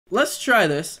let's try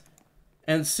this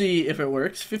and see if it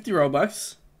works. 50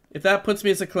 Robux. If that puts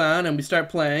me as a clown and we start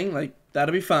playing, like,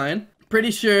 that'll be fine.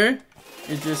 Pretty sure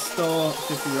it just stole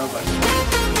 50 Robux.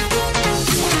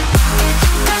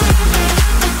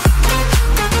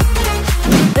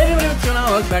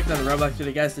 Welcome back to the Roblox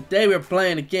today, guys. Today we're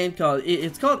playing a game called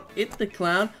it's called IT The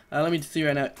Clown. Let me just see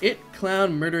right now. IT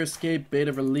Clown Murder Escape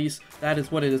Beta Release. That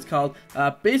is what it is called.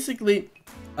 Basically,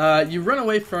 you run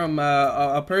away from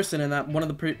a person, and that one of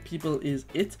the people is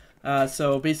it.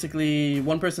 So basically,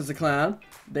 one person's a clown.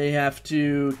 They have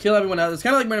to kill everyone else. It's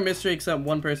kind of like murder mystery, except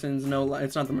one person's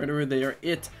it's not the murderer. They are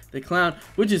IT The Clown,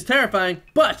 which is terrifying,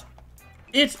 but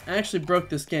it actually broke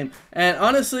this game, and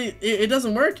honestly, it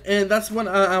doesn't work, and that's what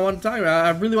I want to talk about.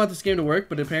 I really want this game to work,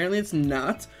 but apparently it's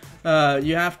not.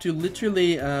 You have to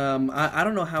literally, I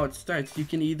don't know how it starts. You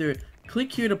can either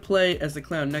click here to play as the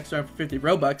clown next round for 50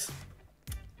 Robux,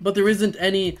 but there isn't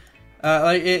any,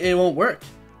 like, it won't work,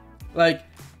 like,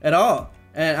 at all.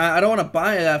 And I don't want to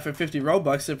buy that for 50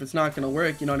 Robux if it's not going to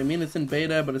work, you know what I mean? It's in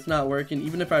beta, but it's not working.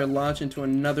 Even if I launch into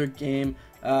another game,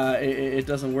 it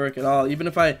doesn't work at all. Even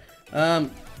if I,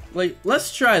 like,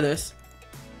 let's try this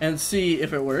and see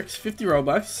if it works. 50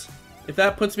 Robux. If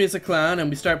that puts me as a clown and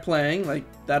we start playing, like,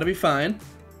 that'll be fine.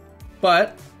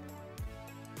 But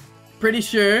pretty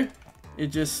sure it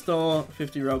just stole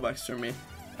 50 Robux from me.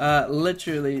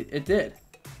 Literally, it did.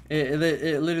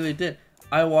 It literally did.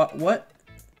 What?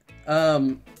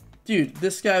 Dude,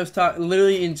 this guy was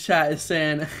literally in chat is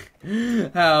saying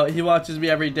how he watches me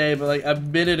every day, but like a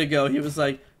minute ago he was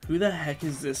like, who the heck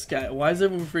is this guy? Why is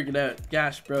everyone freaking out?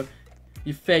 Gosh, bro,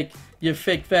 you're fake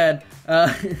fan.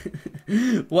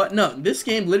 What? No, this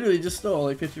game literally just stole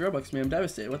like 50 Robux, man. I'm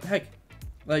devastated. What the heck?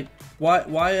 Like, why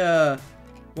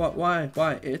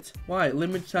it? Why?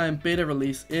 Limited time beta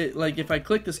release. It, like, if I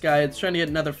click this guy, it's trying to get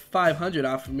another 500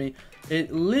 off of me.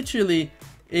 It literally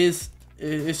is,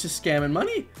 it's just scamming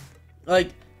money.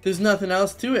 Like, there's nothing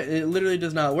else to it. It literally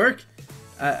does not work.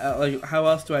 Like, how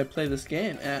else do I play this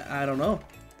game? I don't know.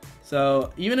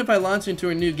 So, even if I launch into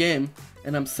a new game,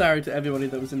 and I'm sorry to everybody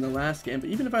that was in the last game, but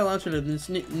even if I launch into this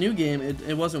new game,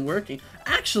 it wasn't working.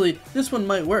 Actually, this one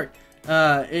might work.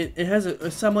 It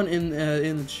has someone in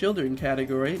the children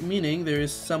category, meaning there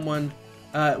is someone.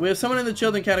 We have someone in the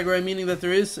children category, meaning that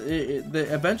there is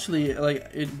eventually, like,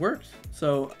 it worked.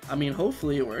 So, I mean,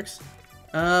 hopefully it works.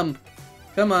 Come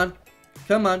on.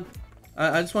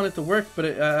 I just want it to work, but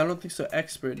I don't think so.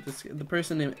 Expert. The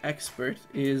person named Expert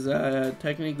is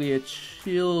technically a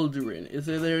children. Is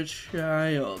there a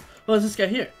child? Oh, it's this guy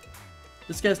here.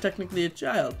 This guy's technically a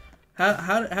child.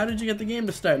 How did you get the game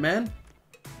to start, man?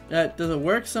 Does it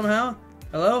work somehow?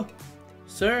 Hello,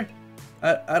 sir?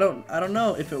 I don't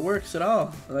know if it works at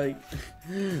all. Like,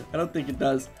 I don't think it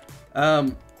does.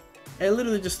 It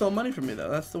literally just stole money from me, though.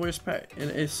 That's the worst part.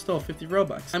 It stole 50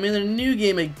 Robux. I'm in a new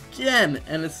game again,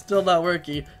 and it's still not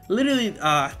working. Literally,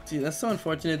 dude, that's so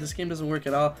unfortunate. This game doesn't work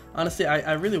at all. Honestly,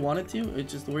 I really wanted to.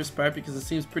 It's just the worst part because it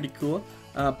seems pretty cool.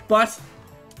 But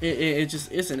it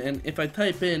just isn't. And if I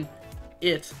type in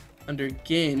it under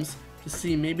games to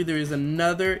see maybe there is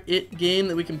another it game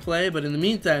that we can play, but in the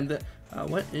meantime,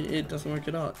 what? It doesn't work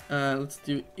at all. Let's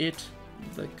do IT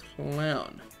The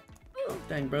Clown. Oh,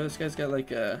 dang, bro, this guy's got like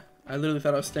a... I literally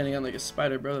thought I was standing on like a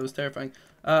spider, bro. That was terrifying.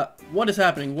 What is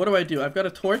happening? What do I do? I've got a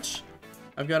torch.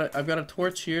 I've got a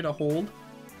torch here to hold.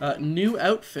 New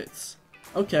outfits.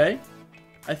 Okay.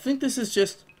 I think this is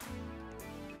just...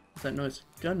 What's that noise?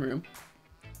 Gun room.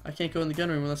 I can't go in the gun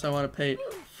room unless I want to pay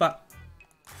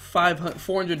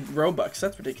 400 Robux.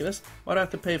 That's ridiculous. Why do I have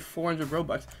to pay 400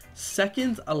 Robux?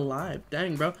 Seconds alive.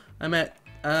 Dang, bro. I'm at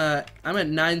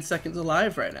 9 seconds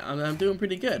alive right now. I'm doing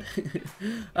pretty good.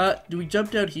 Do we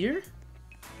jump out here?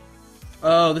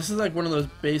 Oh, this is like one of those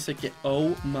basic...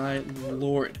 Oh my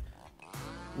lord.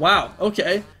 Wow,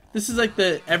 okay. This is like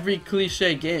every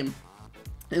cliche game.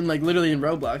 In like literally in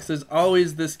Roblox. There's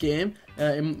always this game.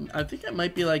 I think it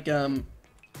might be like...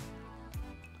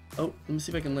 Oh, let me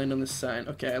see if I can land on this sign.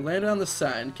 Okay, I landed on the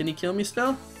sign. Can he kill me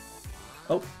still?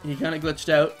 Oh, he kind of glitched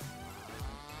out.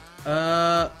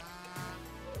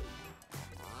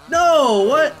 No!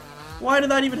 What? Why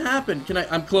did that even happen?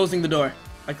 I'm closing the door.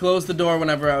 I closed the door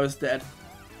whenever I was dead.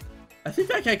 I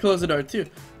think I can't close the door too.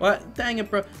 What? Dang it,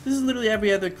 bro. This is literally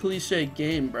every other cliche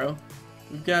game, bro.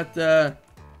 We've got, come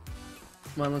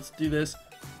on, let's do this.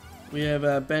 We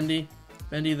have, Bendy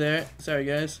there. Sorry,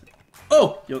 guys.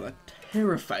 Oh! Yo, that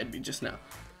terrified me just now.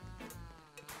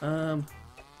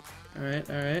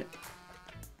 Alright.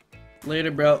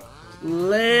 Later, bro.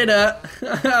 Later!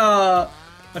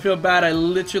 I feel bad. I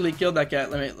literally killed that guy.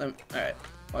 Let me. Alright,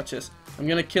 watch this. I'm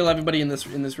gonna kill everybody in this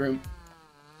room.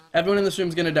 Everyone in this room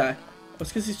is gonna die. it's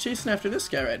because he's chasing after this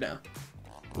guy right now.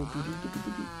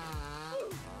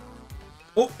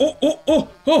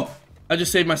 Oh! I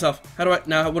just saved myself. How do I,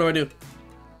 now what do I do?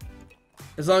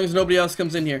 As long as nobody else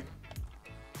comes in here.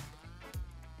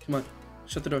 Come on.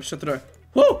 Shut the door, shut the door.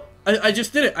 Whoa! I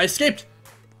just did it. I escaped.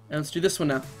 And let's do this one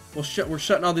now. We're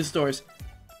shutting all these doors.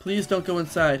 Please don't go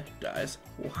inside. Dies.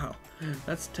 Wow.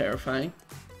 That's terrifying.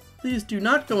 Please do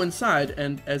not go inside.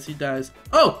 And as he dies.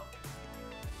 Oh!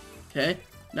 Okay.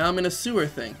 Now I'm in a sewer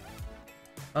thing.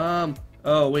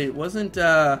 Oh wait, wasn't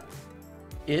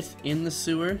it in the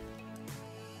sewer?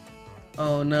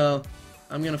 Oh no.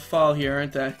 I'm gonna fall here,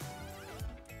 aren't I?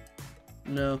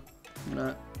 No, I'm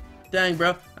not. Dang,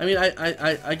 bro. I mean,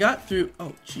 I got through.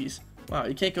 Oh, jeez. Wow,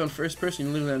 you can't go in first person.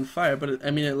 You leave that on fire. But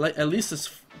I mean, at least this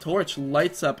torch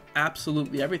lights up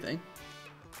absolutely everything.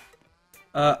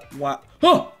 Wow.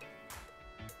 Oh!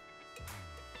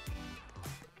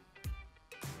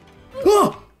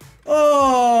 Oh!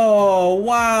 Oh,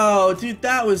 wow, dude,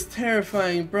 that was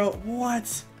terrifying, bro.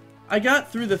 What? I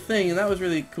got through the thing, and that was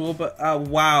really cool, but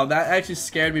wow, that actually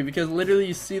scared me because literally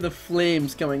you see the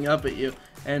flames coming up at you,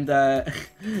 and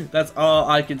that's all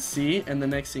I could see. And the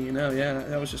next thing you know, yeah,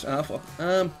 that was just awful.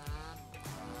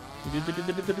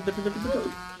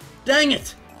 Dang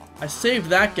it! I saved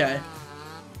that guy.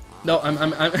 No, I'm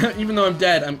even though I'm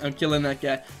dead, I'm killing that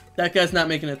guy. That guy's not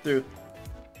making it through.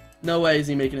 No way is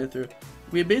he making it through.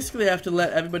 We basically have to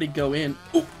let everybody go in.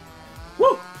 Ooh.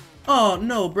 Woo! Oh,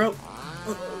 no, bro.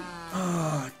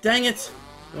 Oh, dang it.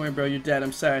 Don't worry, bro. You're dead.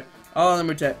 I'm sorry. All of them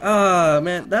are dead. Oh,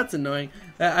 man. That's annoying.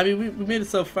 I mean, we made it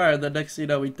so far. The next thing you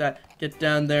know, we die. Get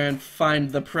down there and find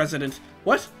the president.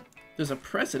 What? There's a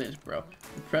president, bro.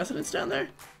 The president's down there?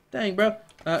 Dang, bro.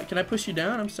 Can I push you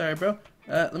down? I'm sorry, bro.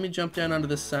 Let me jump down onto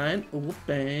this sign. Ooh,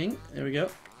 bang. There we go.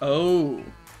 Oh.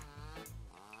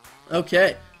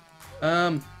 Okay.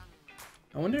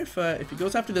 I wonder if he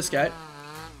goes after this guy.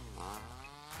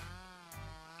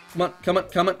 Come on, come on,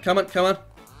 come on, come on, come on.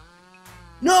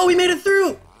 No, we made it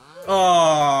through!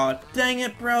 Oh, dang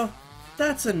it, bro.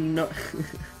 That's annoying.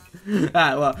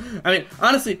 Well, I mean,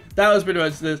 honestly, that was pretty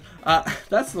much this.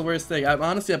 That's the worst thing. I'm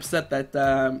honestly upset that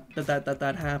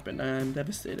that happened. I'm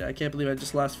devastated. I can't believe I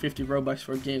just lost 50 Robux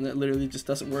for a game that literally just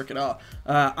doesn't work at all.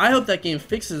 I hope that game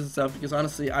fixes itself because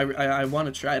honestly, I want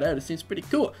to try it out. It seems pretty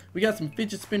cool. We got some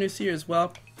fidget spinners here as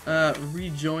well.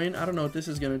 Rejoin. I don't know what this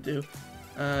is gonna do.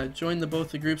 Join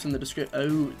both the groups in the description.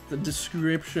 Oh, the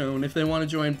description. If they want to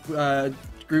join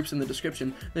groups in the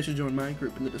description, they should join my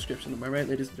group in the description. Am I right,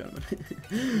 ladies and gentlemen?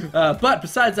 But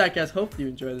besides that, guys, hope you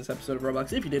enjoyed this episode of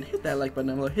Roblox. If you did, hit that like button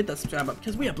down below, hit that subscribe button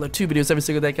because we upload 2 videos every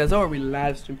single day, guys, or we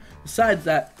live stream. Besides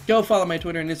that, go follow my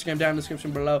Twitter and Instagram down in the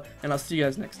description below, and I'll see you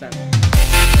guys next time.